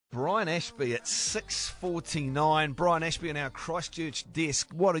Brian Ashby at 6:49. Brian Ashby on our Christchurch desk.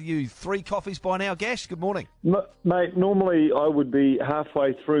 What are you, 3 coffees by now, Gash? Good morning. Mate, normally I would be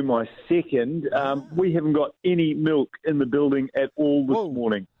halfway through my second. We haven't got any milk in the building at all this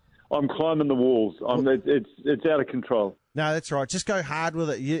morning. I'm climbing the walls. It's out of control. No, that's right. Just go hard with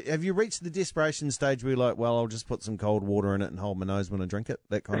it. Have you reached the desperation stage where you're like, well, I'll just put some cold water in it and hold my nose when I drink it,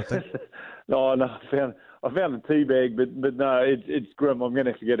 that kind of thing? No, I found a tea bag, but no, it's grim. I'm going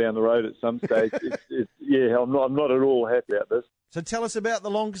to have to go down the road at some stage. I'm not at all happy about this. So tell us about the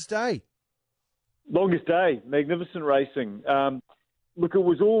longest day. Longest day, magnificent racing. Look, it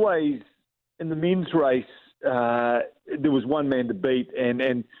was always in the men's race. There was one man to beat,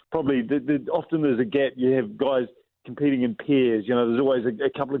 and probably often there's a gap. You have guys competing in pairs. You know, there's always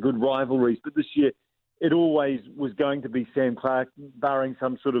a couple of good rivalries. But this year, it always was going to be Sam Clark, barring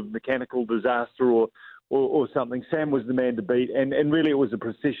some sort of mechanical disaster or something. Sam was the man to beat, and really it was a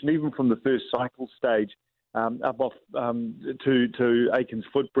procession, even from the first cycle stage up off to Aiken's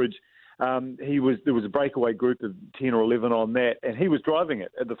Footbridge. There was a breakaway group of 10 or 11 on that, and he was driving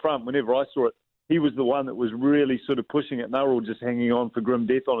it at the front. Whenever I saw it, he was the one that was really sort of pushing it, and they were all just hanging on for grim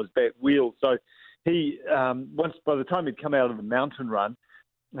death on his back wheel. So he, by the time he'd come out of the mountain run,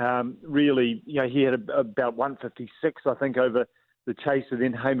 really, you know, he had about 156, I think, over the chase of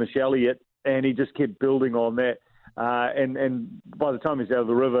then Hamish Elliott, and he just kept building on that. And by the time he's out of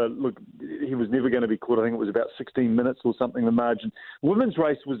the river, look, he was never going to be caught. I think it was about 16 minutes or something, the margin. Women's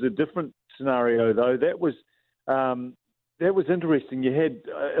race was a different scenario, though. That was interesting. You had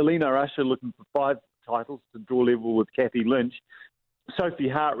Elena Usher looking for 5 titles to draw level with Kathy Lynch. Sophie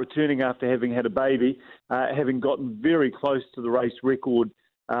Hart returning after having had a baby, having gotten very close to the race record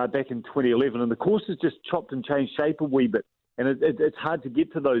back in 2011. And the course has just chopped and changed shape a wee bit. And it's hard to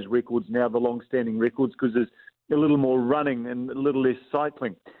get to those records now, the long-standing records, because there's a little more running and a little less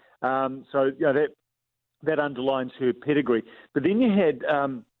cycling. So you know, that underlines her pedigree. But then you had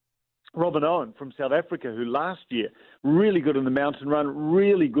Robin Owen from South Africa, who last year, really good in the mountain run,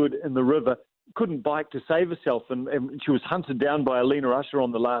 really good in the river, couldn't bike to save herself, and she was hunted down by Elena Usher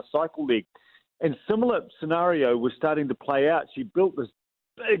on the last cycle leg. And similar scenario was starting to play out. She built this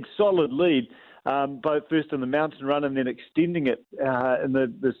big, solid lead, both first in the mountain run and then extending it in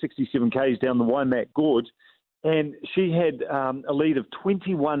the 67 Ks down the Waimak Gorge. And she had a lead of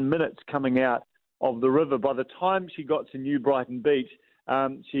 21 minutes coming out of the river. By the time she got to New Brighton Beach,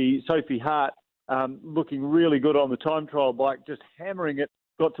 Sophie Hart, looking really good on the time trial bike, just hammering it,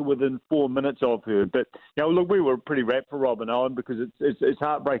 got to within 4 minutes of her. But, you know, look, we were pretty rapt for Robin Owen, because it's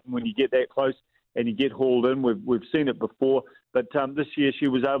heartbreaking when you get that close and you get hauled in. We've seen it before, but this year she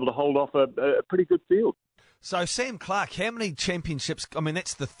was able to hold off a pretty good field. So Sam Clark, how many championships? I mean,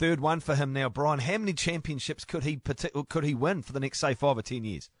 that's the 3rd one for him now, Brian. How many championships could he win for the next, say, 5 or 10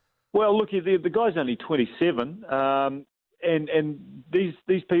 years? Well, look, the guy's only 27, and these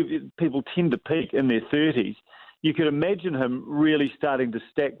people tend to peak in their 30s. You could imagine him really starting to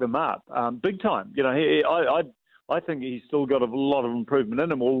stack them up big time. You know, I think he's still got a lot of improvement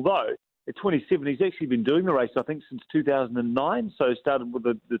in him, although at 27 he's actually been doing the race, I think, since 2009, so started with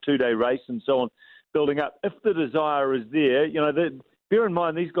the 2-day race and so on, building up. If the desire is there, you know, bear in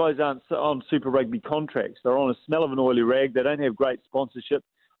mind these guys aren't on Super Rugby contracts. They're on a smell of an oily rag. They don't have great sponsorship.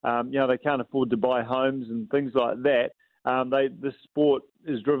 You know, they can't afford to buy homes and things like that. The sport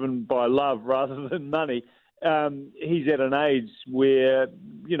is driven by love rather than money. He's at an age where,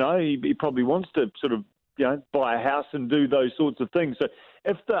 you know, he probably wants to sort of, you know, buy a house and do those sorts of things. So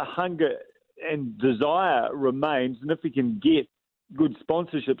if the hunger and desire remains, and if he can get good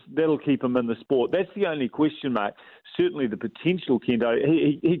sponsorships, that'll keep him in the sport. That's the only question mark. Certainly the potential, Kendo,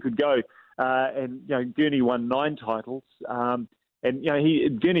 he could go and, you know, Gurney won 9 titles. And, you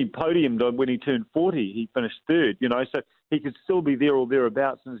know, Gurney podiumed when he turned 40. He finished 3rd, you know, so he could still be there or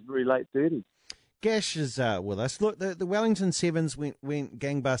thereabouts in his very late 30s. Gash is with us. Look, the Wellington 7s went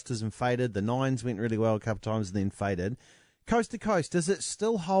gangbusters and faded. The 9s went really well a couple of times and then faded. Coast to coast, does it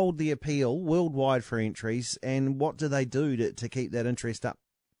still hold the appeal worldwide for entries, and what do they do to keep that interest up?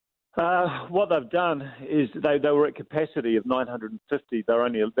 What they've done is they were at capacity of 950.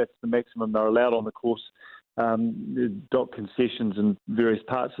 That's the maximum they're allowed on the course. Dock concessions in various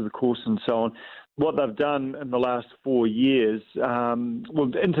parts of the course and so on. What they've done in the last 4 years,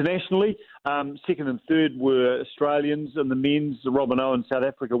 internationally, 2nd and 3rd were Australians, and the men's, Robin Owen, South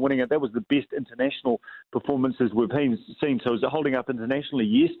Africa winning it. That was the best international performances we've seen. So is it holding up internationally?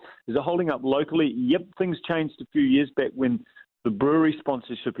 Yes. Is it holding up locally? Yep. Things changed a few years back when the brewery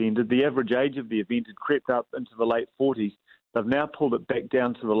sponsorship ended. The average age of the event had crept up into the late 40s. They've now pulled it back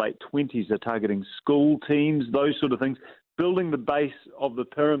down to the late 20s. They're targeting school teams, those sort of things. building the base of the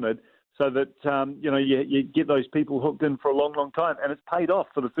pyramid so that, you get those people hooked in for a long, long time. And it's paid off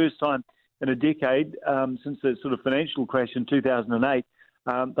for the first time in a decade since the sort of financial crash in 2008.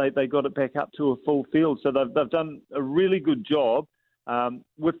 They got it back up to a full field. So they've done a really good job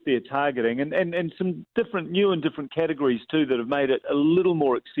with their targeting and some new and different categories too that have made it a little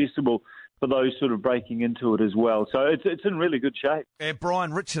more accessible for those sort of breaking into it as well. So it's in really good shape.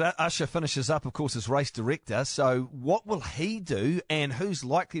 Brian, Richard Usher finishes up, of course, as race director. So what will he do and who's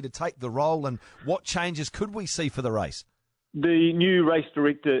likely to take the role and what changes could we see for the race? The new race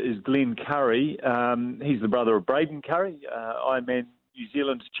director is Glenn Curry. He's the brother of Braden Curry, Ironman New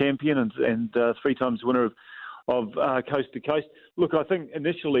Zealand's champion and 3 times winner of Coast to Coast. Look, I think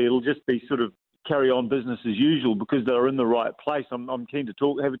initially it'll just be sort of carry on business as usual because they're in the right place. I'm keen to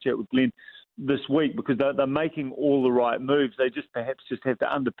have a chat with Glenn this week because they're making all the right moves. They perhaps have to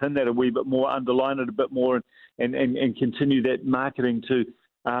underpin that a wee bit more, underline it a bit more, and continue that marketing to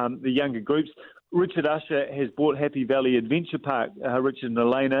the younger groups. Richard Usher has bought Happy Valley Adventure Park, Richard and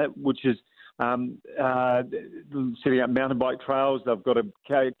Elena, which is setting up mountain bike trails. They've got a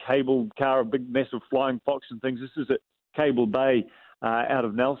cable car, a big massive flying fox and things. This is at Cable Bay out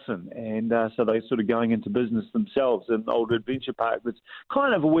of Nelson, and so they're sort of going into business themselves in old adventure park that's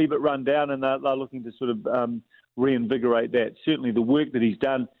kind of a wee bit run down, and they're looking to sort of reinvigorate that. Certainly the work that he's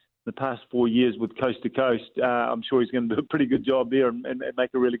done the past 4 years with Coast to Coast, I'm sure he's going to do a pretty good job there and make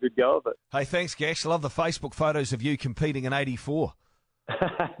a really good go of it. Hey, thanks, Gash. Love the Facebook photos of you competing in 84.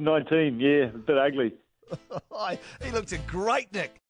 19, yeah, a bit ugly. He looked great, Nick.